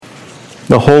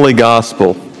The Holy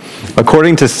Gospel,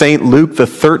 according to St. Luke, the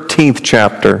 13th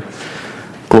chapter.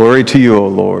 Glory to you, O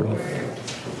Lord.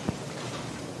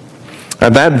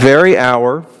 At that very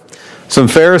hour, some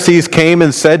Pharisees came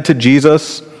and said to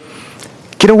Jesus,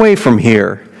 "Get away from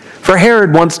here, for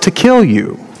Herod wants to kill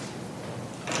you."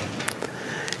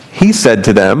 He said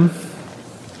to them,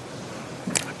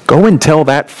 "Go and tell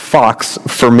that fox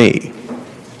for me.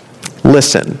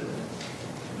 Listen,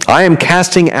 I am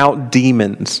casting out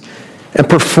demons and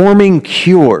performing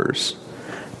cures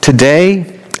today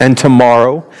and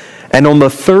tomorrow, and on the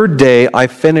third day I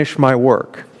finish my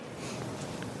work.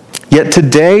 Yet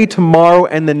today, tomorrow,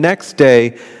 and the next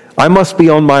day I must be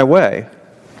on my way,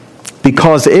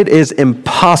 because it is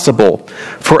impossible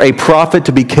for a prophet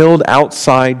to be killed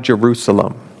outside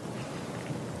Jerusalem."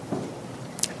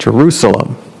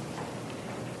 Jerusalem.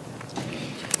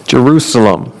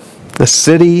 Jerusalem, the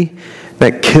city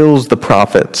that kills the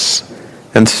prophets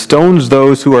and stones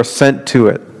those who are sent to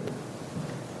it.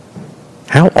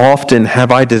 How often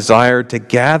have I desired to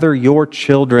gather your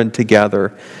children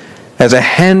together as a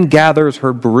hen gathers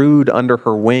her brood under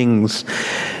her wings,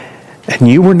 and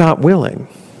you were not willing.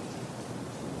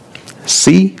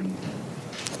 See,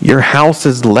 your house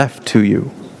is left to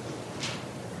you.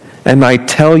 And I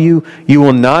tell you, you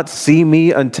will not see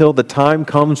me until the time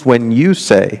comes when you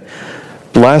say,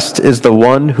 "Blessed is the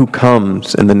one who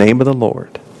comes in the name of the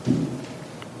Lord."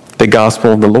 The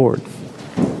Gospel of the Lord.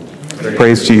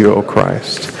 Praise to you, O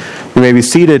Christ. You may be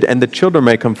seated, and the children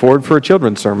may come forward for a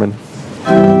children's sermon.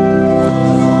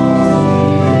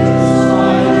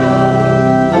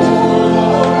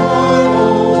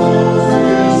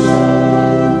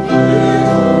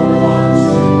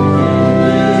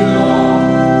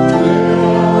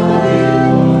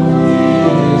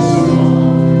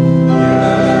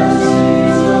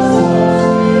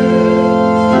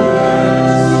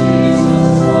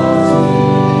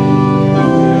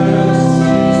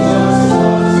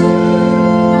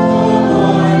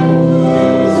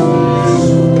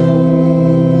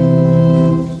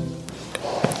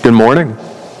 Good morning.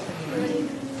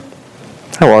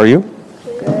 How are you?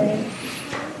 Good.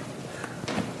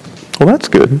 Well, that's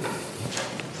good.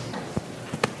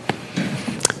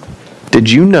 Did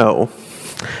you know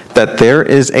that there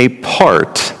is a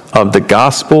part of the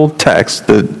gospel text,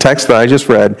 the text that I just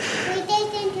read? 3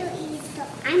 days into Easter.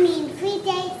 3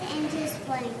 days into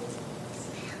spring.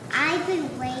 I've been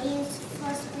waiting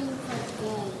for spring for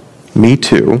days. Me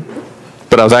too.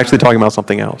 But I was actually talking about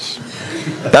something else.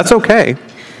 That's okay.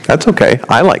 That's okay.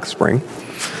 I like spring.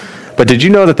 But did you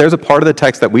know that there's a part of the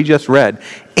text that we just read,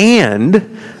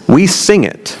 and we sing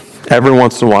it every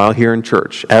once in a while here in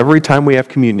church. Every time we have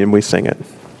communion, we sing it.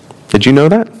 Did you know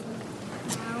that? No.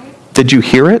 Did you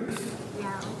hear it? No.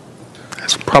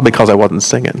 That's probably because I wasn't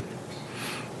singing.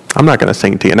 I'm not going to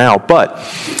sing to you now, but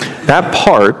that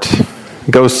part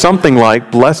goes something like,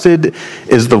 "Blessed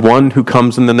is the one who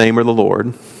comes in the name of the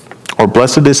Lord," or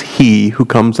 "Blessed is he who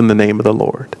comes in the name of the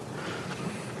Lord."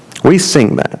 We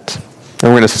sing that.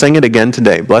 And we're going to sing it again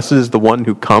today. "Blessed is the one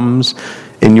who comes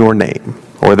in your name,"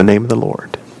 or the name of the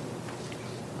Lord.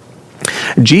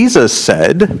 Jesus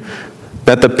said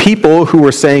that the people who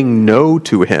were saying no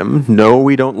to him, "No,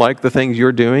 we don't like the things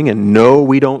you're doing," and "No,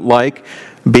 we don't like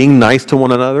being nice to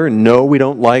one another," and "No, we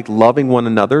don't like loving one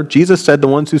another," Jesus said the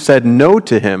ones who said no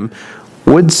to him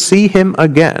would see him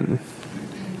again.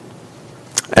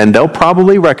 And they'll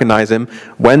probably recognize him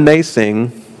when they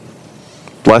sing,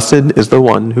 "Blessed is the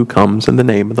one who comes in the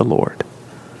name of the Lord."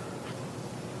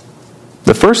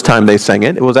 The first time they sang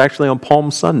it, it was actually on Palm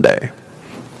Sunday.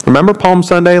 Remember Palm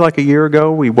Sunday like a year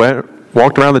ago? We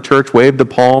walked around the church, waved the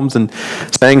palms, and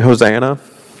sang Hosanna.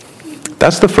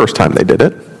 That's the first time they did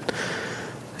it.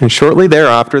 And shortly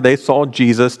thereafter, they saw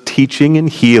Jesus teaching and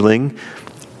healing,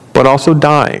 but also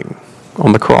dying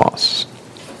on the cross.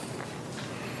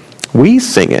 We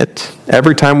sing it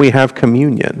every time we have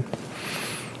communion.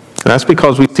 And that's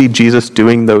because we see Jesus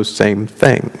doing those same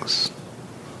things.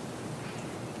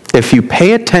 If you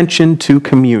pay attention to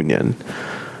communion,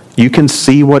 you can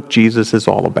see what Jesus is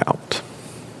all about.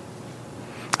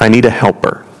 I need a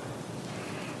helper.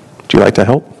 Would you like to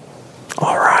help?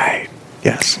 All right.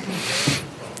 Yes.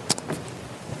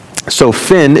 So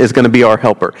Finn is going to be our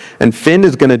helper. And Finn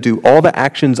is going to do all the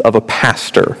actions of a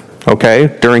pastor,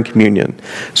 okay, during communion.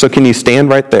 So can you stand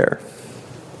right there?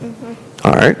 Mm-hmm.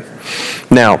 All right.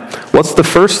 Now, what's the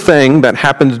first thing that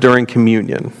happens during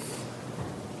communion?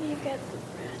 You get the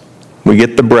bread. We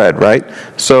get the bread, right?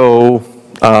 So,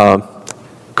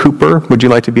 Cooper, would you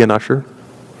like to be an usher?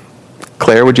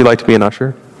 Claire, would you like to be an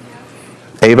usher?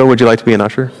 Ava, would you like to be an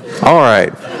usher? All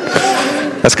right.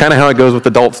 That's kind of how it goes with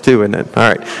adults too, isn't it? All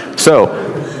right. So,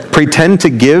 Pretend to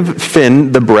give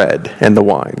Finn the bread and the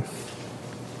wine.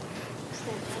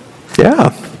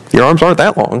 Yeah, your arms aren't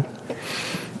that long.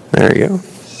 There you go.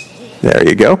 There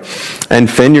you go. And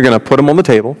Finn, you're going to put them on the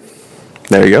table.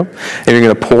 There you go. And you're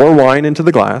going to pour wine into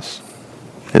the glass,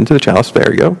 into the chalice.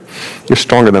 There you go. You're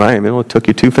stronger than I am. It only took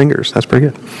you 2 fingers. That's pretty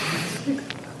good.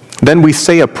 Then we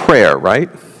say a prayer, right?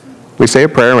 We say a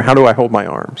prayer. How do I hold my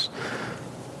arms?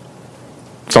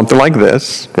 Something like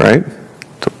this, right?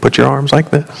 So put your arms like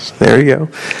this. There you go.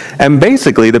 And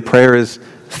basically the prayer is,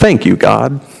 thank you,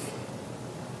 God.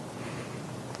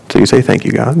 So you say, thank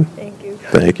you, God. Thank you.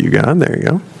 Thank you, God. There you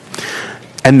go.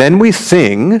 And then we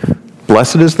sing,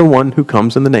 blessed is the one who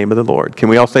comes in the name of the Lord. Can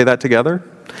we all say that together?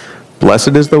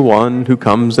 Blessed is the one who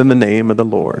comes in the name of the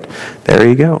Lord. There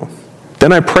you go.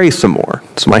 Then I pray some more.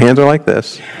 So my hands are like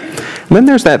this. And then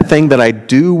there's that thing that I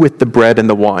do with the bread and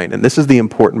the wine. And this is the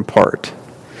important part.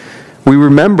 We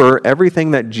remember everything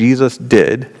that Jesus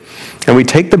did. And we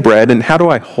take the bread, and how do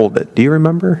I hold it? Do you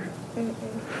remember?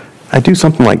 I do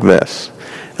something like this.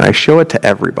 And I show it to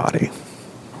everybody.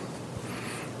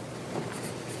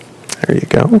 There you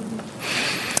go.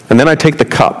 And then I take the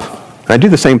cup. And I do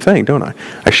the same thing, don't I?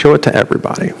 I show it to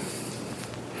everybody.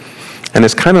 And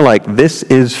it's kind of like, this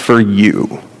is for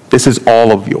you. This is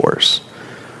all of yours.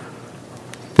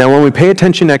 Now, when we pay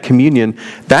attention at communion,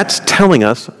 that's telling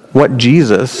us what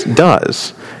Jesus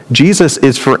does. Jesus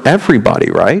is for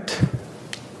everybody, right?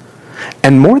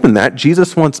 And more than that,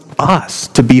 Jesus wants us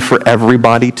to be for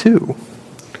everybody too.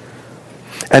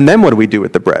 And then what do we do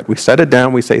with the bread? We set it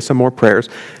down, we say some more prayers,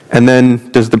 and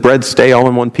then does the bread stay all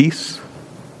in one piece?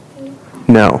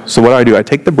 No. So what do? I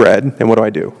take the bread, and what do I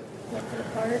do? Break it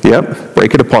apart. Yep,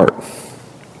 break it apart.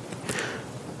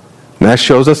 And that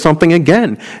shows us something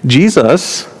again.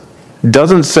 Jesus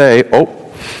doesn't say, oh,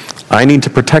 I need to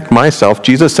protect myself.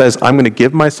 Jesus says, I'm going to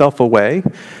give myself away,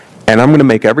 and I'm going to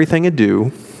make everything I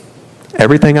do,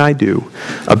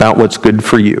 about what's good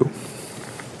for you.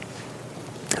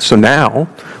 So now,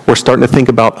 we're starting to think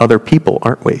about other people,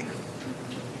 aren't we?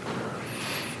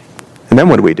 And then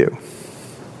what do?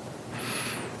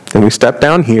 And we step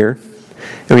down here,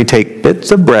 and we take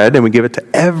bits of bread, and we give it to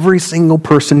every single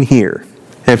person here.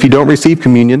 And if you don't receive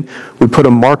communion, we put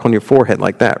a mark on your forehead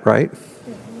like that, right?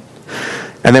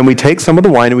 And then we take some of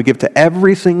the wine, and we give to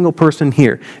every single person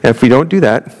here. And if we don't do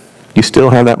that, you still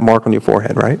have that mark on your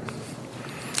forehead, right?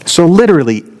 So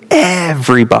literally,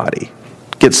 everybody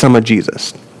gets some of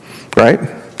Jesus, right?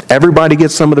 Everybody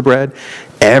gets some of the bread.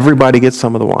 Everybody gets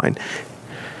some of the wine.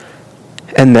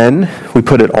 And then we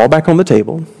put it all back on the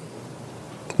table.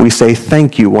 We say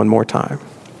thank you one more time.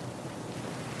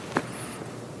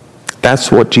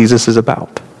 That's what Jesus is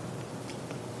about.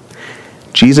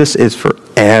 Jesus is for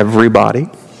everybody.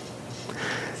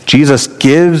 Jesus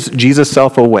gives Jesus'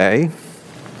 self away,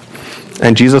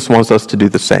 and Jesus wants us to do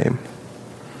the same.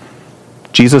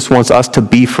 Jesus wants us to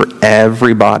be for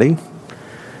everybody.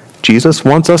 Jesus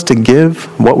wants us to give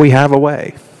what we have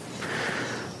away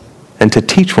and to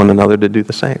teach one another to do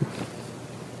the same.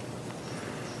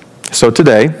 So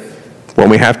today, when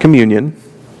we have communion,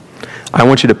 I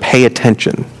want you to pay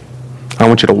attention. I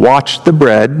want you to watch the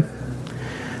bread.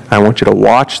 I want you to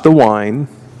watch the wine.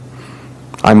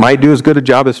 I might do as good a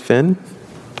job as Finn.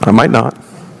 I might not.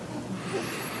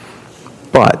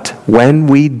 But when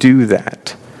we do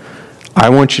that, I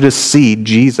want you to see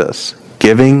Jesus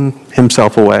giving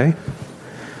himself away.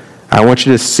 I want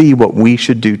you to see what we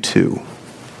should do too.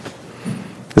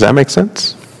 Does that make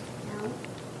sense?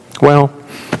 Well,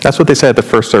 that's what they said at the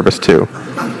first service too.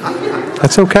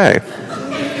 That's okay.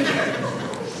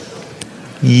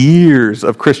 Years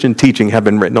of Christian teaching have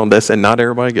been written on this, and not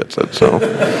everybody gets it, so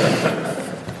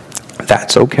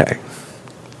that's okay.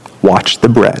 Watch the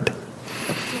bread.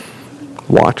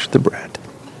 Watch the bread.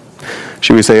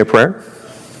 Should we say a prayer?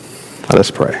 Let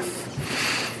us pray.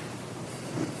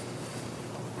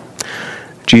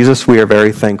 Jesus, we are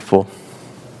very thankful.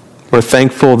 We're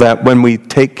thankful that when we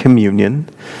take communion,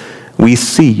 we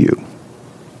see you.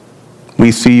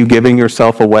 We see you giving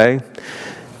yourself away,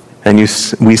 and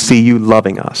we see you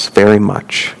loving us very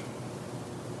much.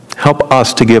 Help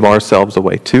us to give ourselves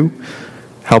away too.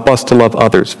 Help us to love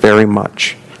others very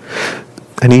much.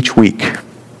 And each week,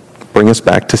 bring us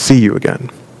back to see you again.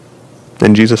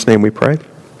 In Jesus' name we pray.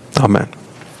 Amen.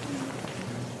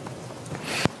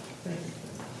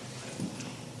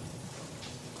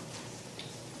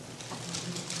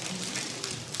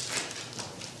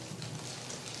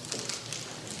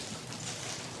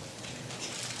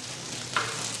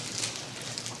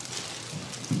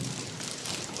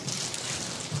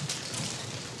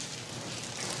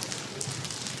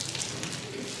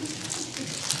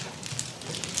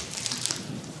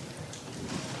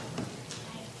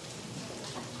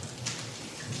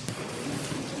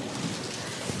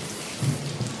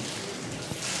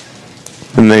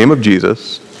 In the name of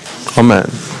Jesus, amen.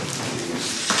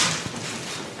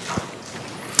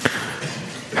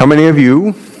 How many of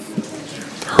you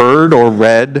heard or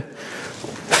read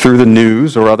through the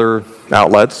news or other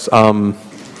outlets the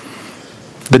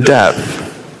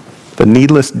death, the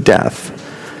needless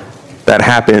death that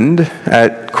happened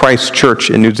at Christ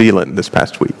Church in New Zealand this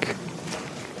past week?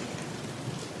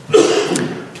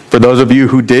 For those of you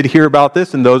who did hear about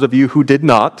this and those of you who did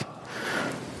not,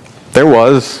 there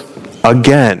was,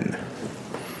 again,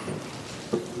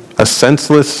 a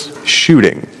senseless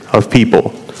shooting of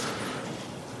people.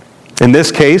 In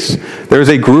this case, there's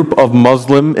a group of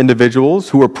Muslim individuals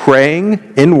who were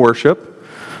praying in worship,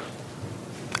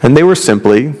 and they were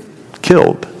simply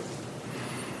killed.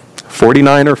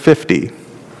 49 or 50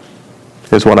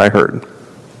 is what I heard.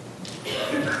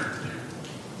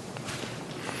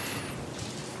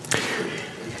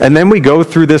 And then we go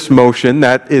through this motion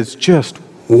that is just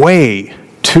way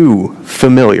too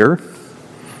familiar,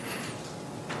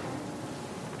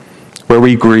 where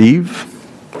we grieve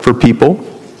for people,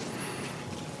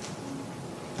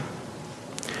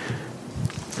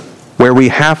 where we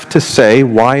have to say,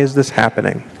 why is this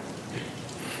happening?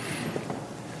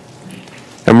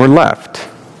 And we're left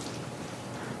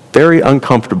very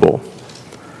uncomfortable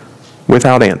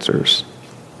without answers.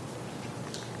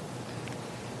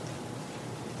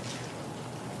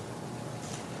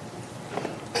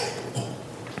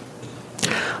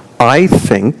 I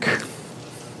think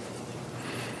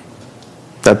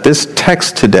that this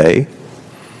text today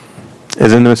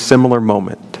is in a similar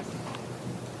moment.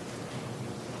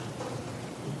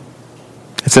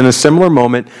 It's in a similar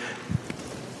moment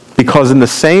because in the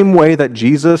same way that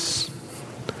Jesus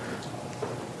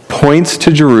points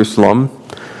to Jerusalem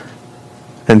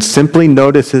and simply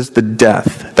notices the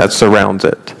death that surrounds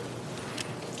it,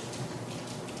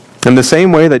 in the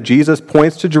same way that Jesus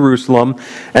points to Jerusalem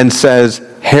and says,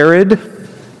 Herod,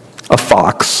 a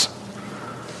fox,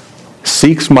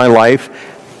 seeks my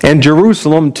life, and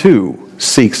Jerusalem too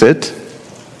seeks it.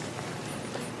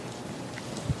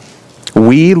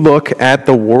 We look at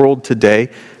the world today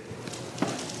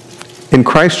in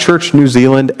Christ Church, New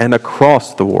Zealand, and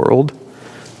across the world,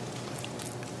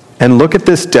 and look at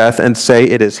this death and say,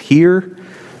 it is here.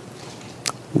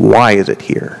 Why is it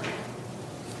here?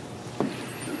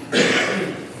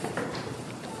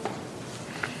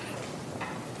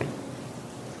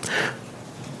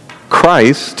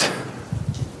 Christ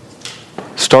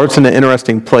starts in an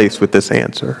interesting place with this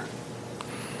answer.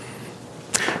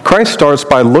 Christ starts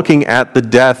by looking at the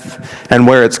death and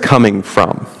where it's coming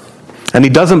from. And he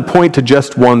doesn't point to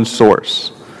just one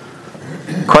source.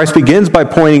 Christ begins by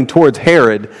pointing towards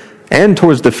Herod and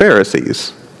towards the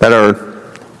Pharisees that are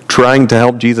trying to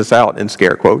help Jesus out, in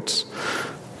scare quotes.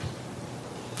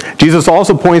 Jesus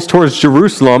also points towards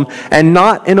Jerusalem, and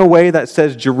not in a way that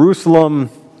says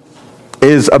Jerusalem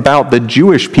is about the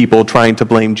Jewish people trying to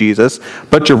blame Jesus,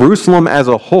 but Jerusalem as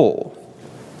a whole.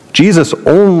 Jesus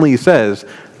only says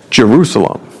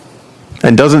Jerusalem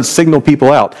and doesn't signal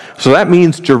people out. So that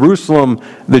means Jerusalem,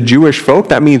 the Jewish folk.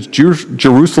 That means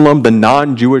Jerusalem, the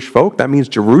non-Jewish folk. That means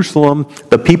Jerusalem,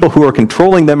 the people who are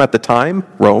controlling them at the time,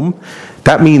 Rome.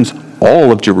 That means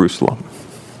all of Jerusalem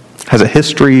has a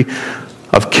history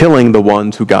of killing the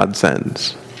ones who God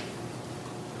sends.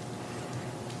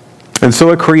 And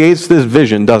so it creates this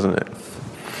vision, doesn't it?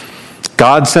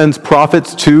 God sends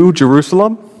prophets to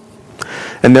Jerusalem,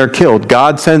 and they're killed.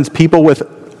 God sends people with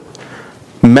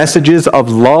messages of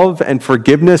love and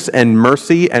forgiveness and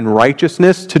mercy and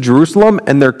righteousness to Jerusalem,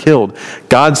 and they're killed.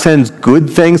 God sends good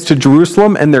things to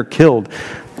Jerusalem, and they're killed.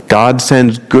 God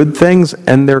sends good things,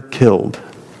 and they're killed.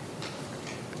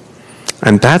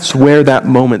 And that's where that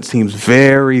moment seems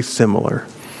very similar.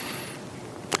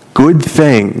 Good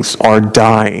things are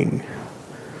dying.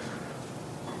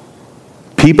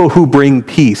 People who bring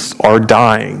peace are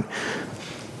dying.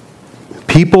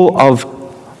 People of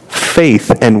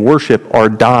faith and worship are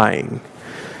dying.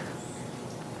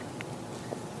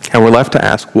 And we're left to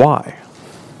ask why.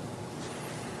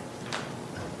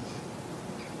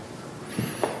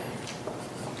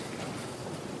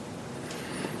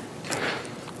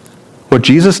 What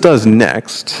Jesus does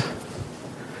next,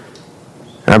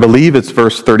 and I believe it's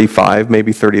verse 35,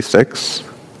 maybe 36.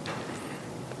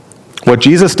 What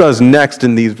Jesus does next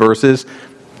in these verses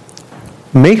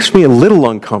makes me a little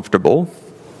uncomfortable.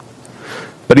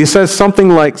 But he says something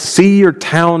like, see, your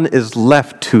town is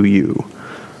left to you,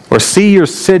 or see, your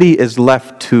city is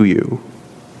left to you.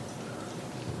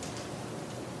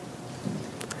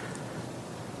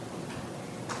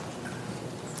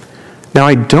 Now,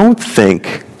 I don't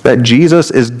think that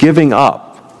Jesus is giving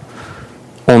up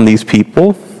on these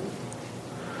people.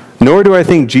 Nor do I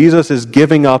think Jesus is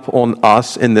giving up on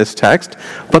us in this text,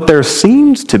 but there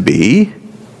seems to be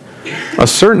a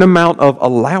certain amount of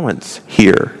allowance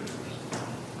here.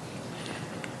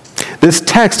 This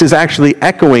text is actually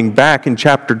echoing back in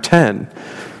chapter 10.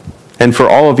 And for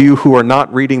all of you who are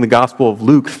not reading the Gospel of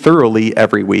Luke thoroughly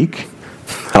every week,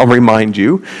 I'll remind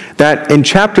you that in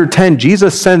chapter 10,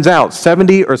 Jesus sends out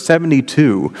 70 or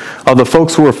 72 of the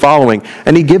folks who are following,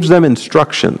 and he gives them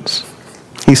instructions.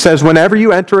 He says, whenever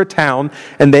you enter a town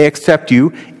and they accept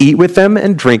you, eat with them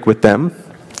and drink with them,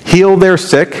 heal their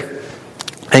sick,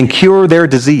 and cure their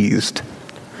diseased.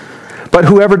 But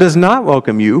whoever does not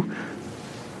welcome you,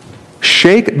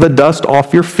 shake the dust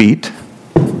off your feet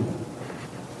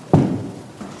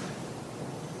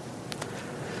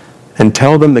and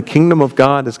tell them the kingdom of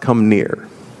God has come near,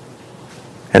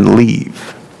 and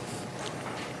leave.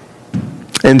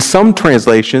 In some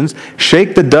translations,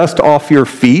 shake the dust off your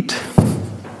feet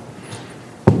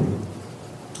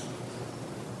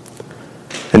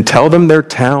and tell them their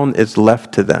town is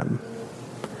left to them,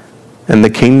 and the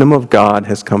kingdom of God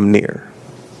has come near.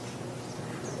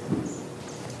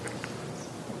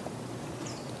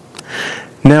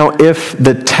 Now, if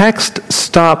the text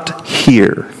stopped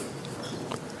here,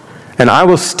 and I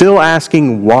was still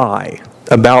asking why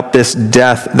about this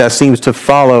death that seems to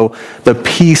follow the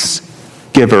peace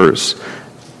givers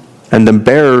and the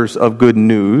bearers of good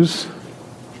news,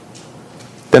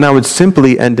 then I would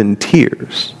simply end in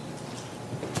tears.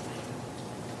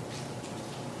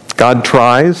 God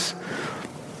tries,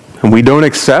 and we don't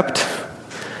accept,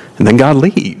 and then God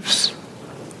leaves.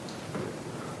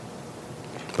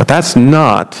 But that's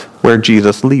not where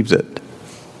Jesus leaves it.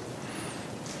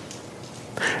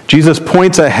 Jesus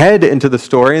points ahead into the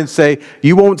story and say,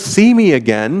 you won't see me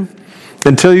again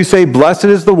until you say, blessed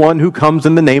is the one who comes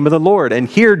in the name of the Lord. And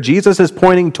here Jesus is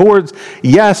pointing towards,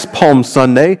 yes, Palm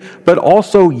Sunday, but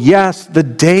also, yes, the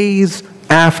days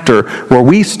after, where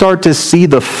we start to see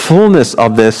the fullness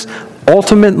of this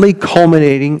ultimately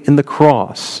culminating in the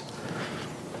cross.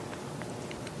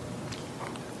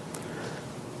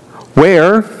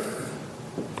 Where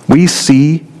we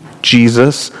see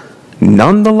Jesus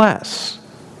nonetheless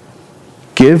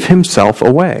give himself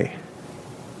away.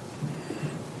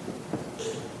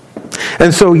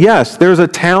 And so, yes, there's a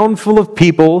town full of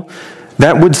people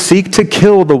that would seek to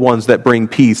kill the ones that bring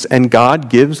peace, and God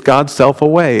gives God's self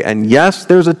away. And yes,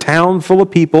 there's a town full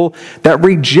of people that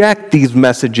reject these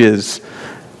messages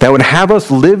that would have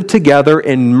us live together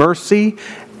in mercy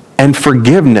and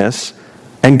forgiveness,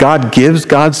 and God gives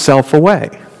God's self away.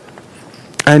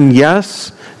 And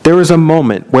yes, there is a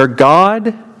moment where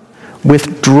God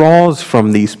withdraws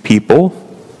from these people,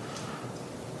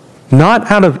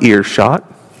 not out of earshot,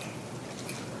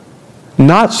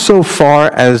 not so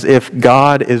far as if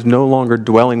God is no longer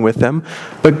dwelling with them,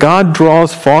 but God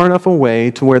draws far enough away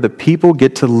to where the people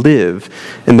get to live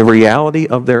in the reality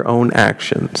of their own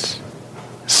actions.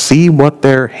 See what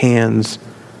their hands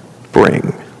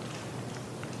bring.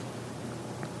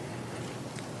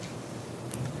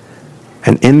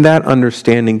 And in that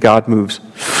understanding, God moves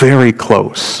very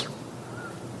close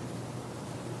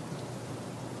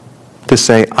to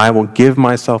say, I will give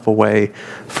myself away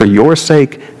for your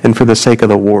sake and for the sake of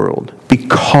the world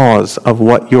because of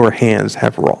what your hands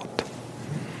have wrought.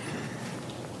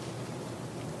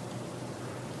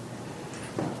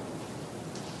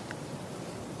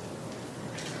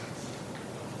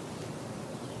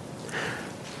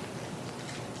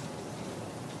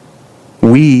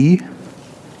 We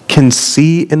can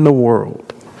see in the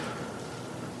world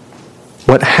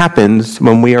what happens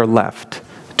when we are left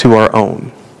to our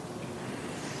own.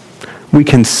 We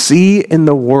can see in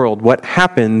the world what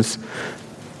happens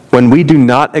when we do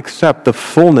not accept the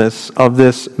fullness of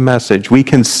this message. We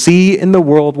can see in the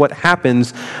world what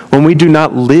happens when we do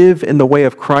not live in the way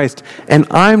of Christ. And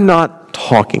I'm not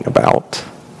talking about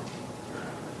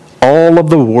all of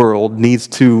the world needs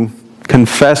to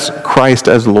confess Christ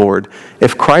as Lord.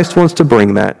 If Christ wants to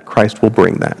bring that, Christ will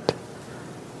bring that.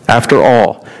 After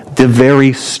all, the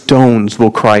very stones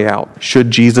will cry out,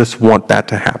 should Jesus want that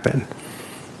to happen.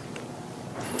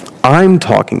 I'm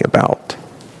talking about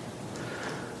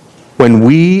when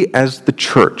we as the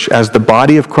church, as the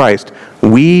body of Christ,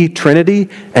 we Trinity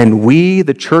and we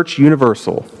the church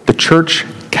universal, the church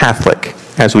Catholic,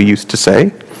 as we used to say,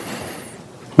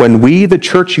 when we the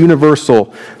church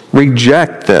universal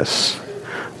reject this,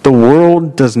 the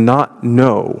world does not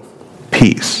know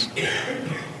peace.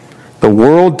 The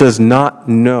world does not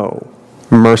know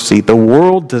mercy. The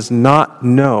world does not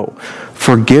know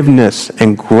forgiveness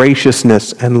and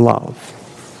graciousness and love.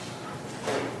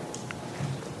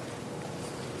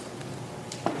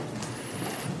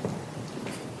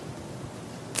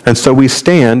 And so we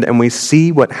stand and we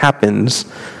see what happens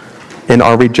in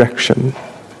our rejection.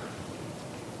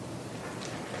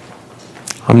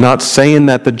 I'm not saying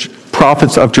that the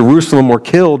prophets of Jerusalem were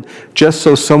killed just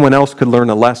so someone else could learn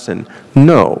a lesson.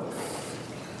 No.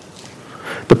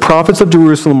 The prophets of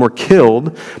Jerusalem were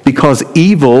killed because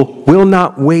evil will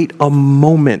not wait a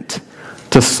moment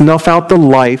to snuff out the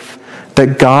life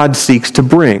that God seeks to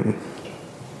bring.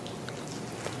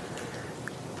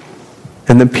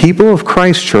 And the people of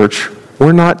Christ Church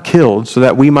were not killed so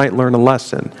that we might learn a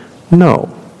lesson.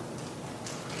 No.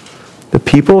 The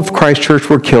people of Christ Church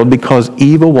were killed because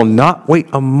evil will not wait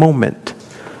a moment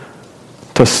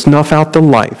to snuff out the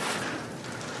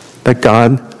life that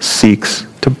God seeks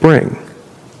to bring.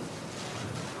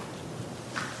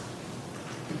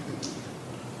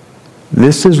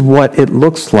 This is what it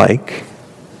looks like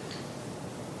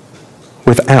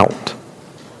without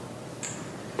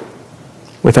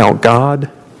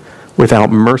God,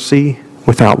 without mercy,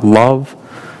 without love.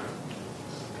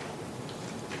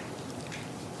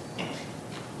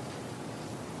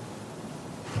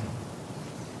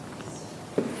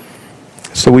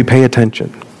 So we pay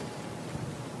attention.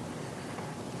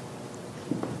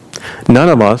 None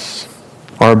of us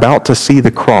are about to see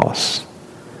the cross,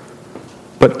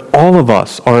 but all of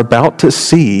us are about to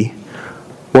see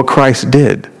what Christ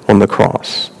did on the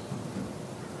cross.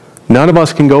 None of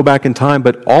us can go back in time,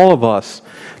 but all of us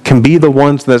can be the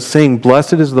ones that sing,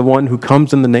 "Blessed is the one who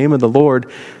comes in the name of the Lord,"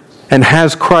 and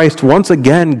has Christ once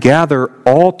again gather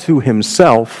all to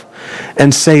himself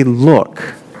and say,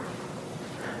 "Look,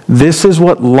 this is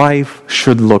what life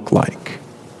should look like.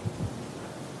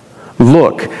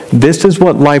 Look, this is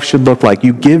what life should look like.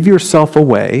 You give yourself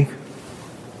away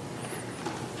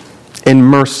in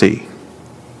mercy.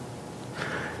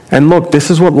 And look, this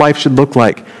is what life should look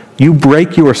like. You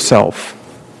break yourself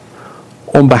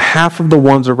on behalf of the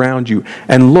ones around you.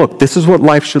 And look, this is what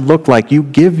life should look like. You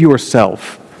give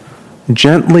yourself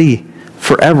gently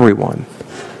for everyone.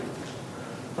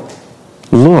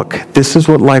 Look, this is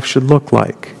what life should look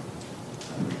like.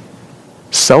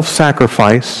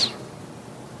 Self-sacrifice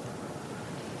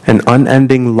and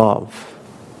unending love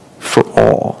for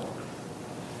all."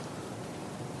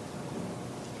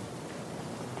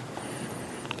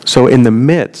 So in the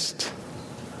midst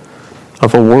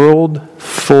of a world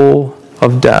full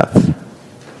of death,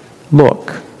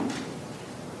 look,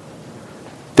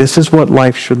 this is what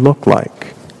life should look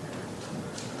like.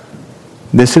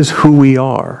 This is who we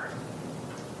are.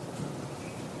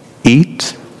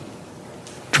 Eat,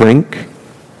 drink,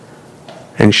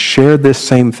 and share this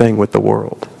same thing with the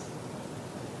world.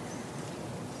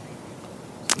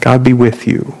 God be with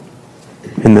you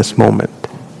in this moment.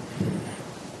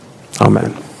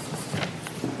 Amen.